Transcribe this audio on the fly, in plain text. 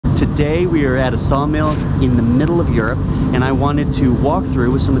Today we are at a sawmill in the middle of Europe, and I wanted to walk through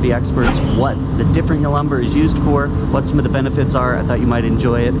with some of the experts what the different lumber is used for, what some of the benefits are. I thought you might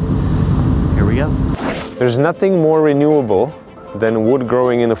enjoy it. Here we go. There's nothing more renewable than wood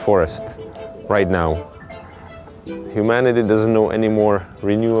growing in a forest right now. Humanity doesn't know any more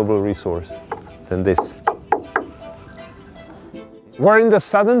renewable resource than this. We're in the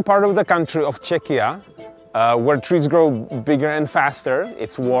southern part of the country of Czechia, where trees grow bigger and faster.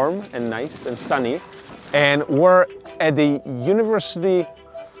 It's warm and nice and sunny. And we're at the University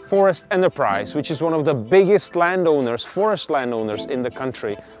Forest Enterprise, which is one of the biggest landowners, forest landowners in the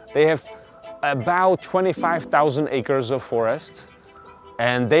country. They have about 25,000 acres of forests,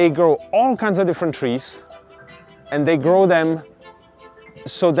 and they grow all kinds of different trees, and they grow them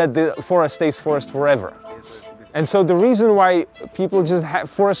so that the forest stays forest forever. And so the reason why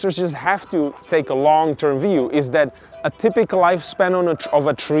foresters just have to take a long-term view is that a typical lifespan of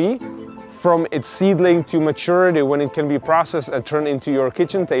a tree, from its seedling to maturity, when it can be processed and turned into your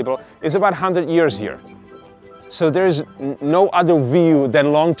kitchen table, is about 100 years here. So there's no other view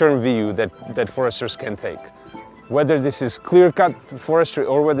than long-term view that foresters can take. Whether this is clear-cut forestry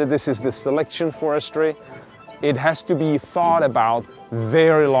or whether this is the selection forestry, it has to be thought about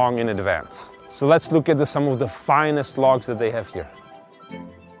very long in advance. So let's look at some of the finest logs that they have here.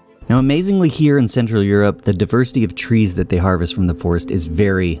 Now, amazingly, here in Central Europe, the diversity of trees that they harvest from the forest is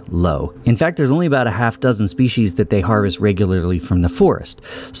very low. In fact, there's only about a half dozen species that they harvest regularly from the forest.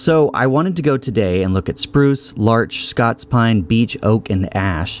 So I wanted to go today and look at spruce, larch, Scots pine, beech, oak, and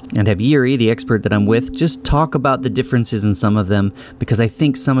ash, and have Jiri, the expert that I'm with, just talk about the differences in some of them, because I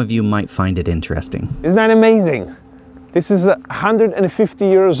think some of you might find it interesting. Isn't that amazing? This is a 150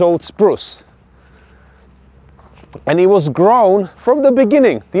 years old spruce. And it was grown from the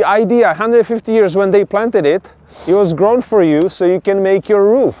beginning. The idea, 150 years when they planted it, it was grown for you so you can make your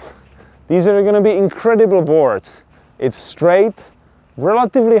roof. These are going to be incredible boards. It's straight,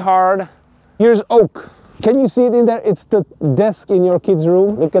 relatively hard. Here's oak. Can you see it in there? It's the desk in your kid's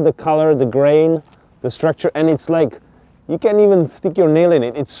room. Look at the color, the grain, the structure, and it's like, you can't even stick your nail in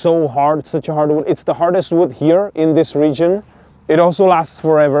it. It's so hard, such a hard wood. It's the hardest wood here in this region. It also lasts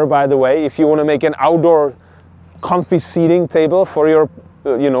forever, by the way. If you want to make an outdoor comfy seating table for your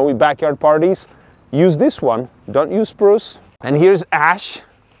backyard parties, use this one. Don't use spruce. And here's ash,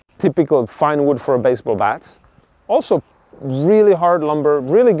 typical fine wood for a baseball bat. Also really hard lumber,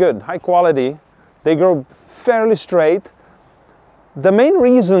 really good, high quality. They grow fairly straight. The main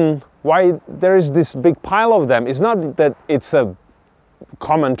reason why there is this big pile of them is not that it's a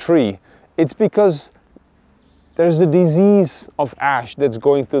common tree. It's because there's a disease of ash that's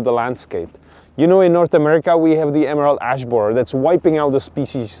going through the landscape. You know, in North America, we have the emerald ash borer that's wiping out the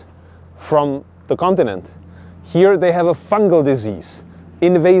species from the continent. Here they have a fungal disease,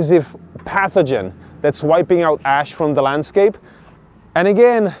 invasive pathogen that's wiping out ash from the landscape. And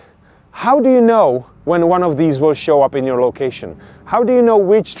again, how do you know when one of these will show up in your location? How do you know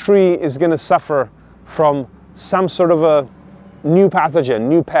which tree is going to suffer from some sort of a new pathogen,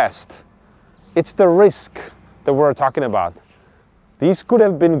 new pest? It's the risk that we're talking about. These could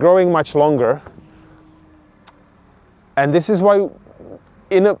have been growing much longer, and this is why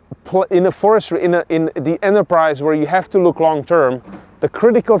in a forestry, in the enterprise where you have to look long term, the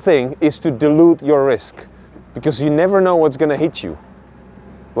critical thing is to dilute your risk, because you never know what's going to hit you,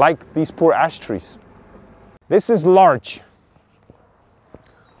 like these poor ash trees. This is larch.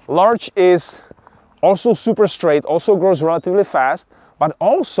 Larch is also super straight, also grows relatively fast, but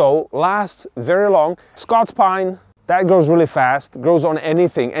also lasts very long. Scots pine, that grows really fast, grows on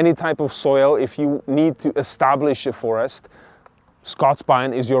anything, any type of soil. If you need to establish a forest, Scots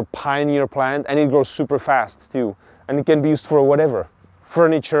pine is your pioneer plant, and it grows super fast too. And it can be used for whatever,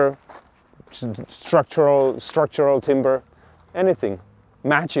 furniture, structural timber, anything.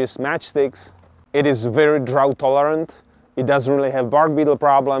 Matches, matchsticks. It is very drought tolerant. It doesn't really have bark beetle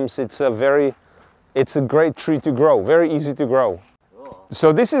problems. It's a great tree to grow, very easy to grow.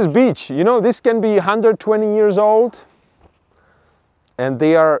 So this is beech. You know, this can be 120 years old, and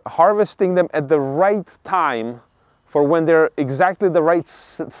they are harvesting them at the right time for when they're exactly the right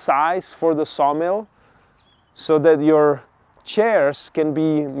size for the sawmill, so that your chairs can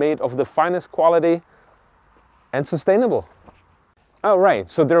be made of the finest quality and sustainable. Oh, right.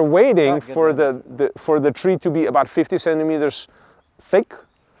 So they're waiting for the tree to be about 50 centimeters thick.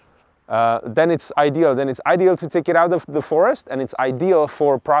 Then it's ideal. Then it's ideal to take it out of the forest, and it's ideal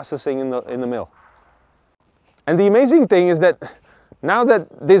for processing in the mill. And the amazing thing is that now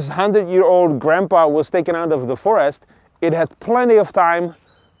that this 100-year-old grandpa was taken out of the forest, it had plenty of time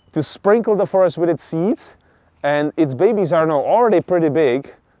to sprinkle the forest with its seeds, and its babies are now already pretty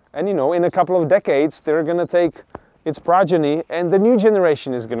big, And you know, in a couple of decades, they're gonna take its progeny and the new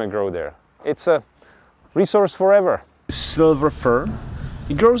generation is gonna grow there. It's a resource forever. Silver fir,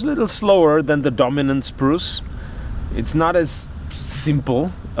 it grows a little slower than the dominant spruce. It's not as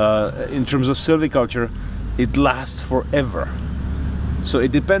simple in terms of silviculture. It lasts forever. So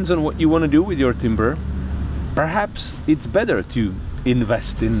it depends on what you want to do with your timber. Perhaps it's better to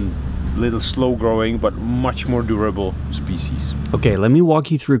invest in little slow growing but much more durable species. Okay, let me walk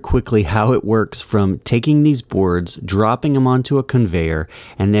you through quickly how it works from taking these boards, dropping them onto a conveyor,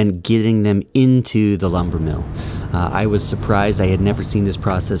 and then getting them into the lumber mill. I was surprised. I had never seen this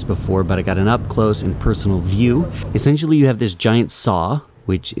process before, but I got an up close and personal view. Essentially, you have this giant saw,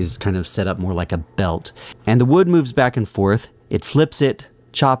 which is kind of set up more like a belt, and the wood moves back and forth. It flips it,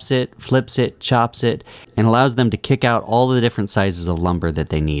 chops it, flips it, chops it, and allows them to kick out all the different sizes of lumber that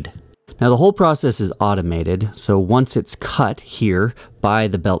they need. Now the whole process is automated, so once it's cut here by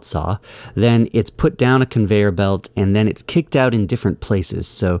the belt saw, then it's put down a conveyor belt and then it's kicked out in different places.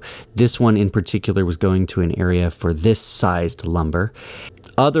 So this one in particular was going to an area for this sized lumber.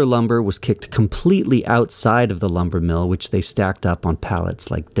 Other lumber was kicked completely outside of the lumber mill, which they stacked up on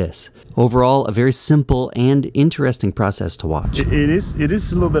pallets like this. Overall, a very simple and interesting process to watch. It is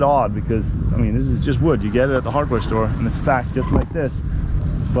a little bit odd because, I mean, this is just wood. You get it at the hardware store and it's stacked just like this.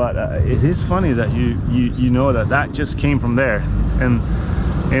 But it is funny that you know that just came from there, and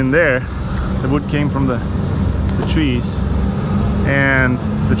in there the wood came from the trees, and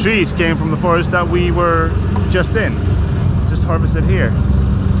the trees came from the forest that we were just harvested here.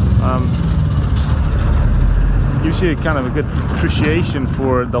 Gives you kind of a good appreciation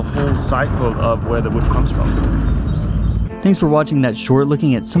for the whole cycle of where the wood comes from. Thanks for watching that short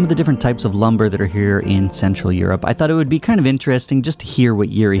looking at some of the different types of lumber that are here in Central Europe. I thought it would be kind of interesting just to hear what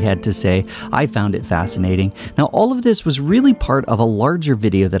Jiri had to say. I found it fascinating. Now, all of this was really part of a larger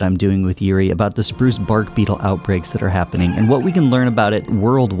video that I'm doing with Jiri about the spruce bark beetle outbreaks that are happening and what we can learn about it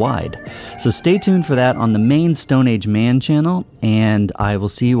worldwide. So stay tuned for that on the main Stone Age Man channel, and I will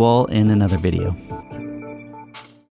see you all in another video.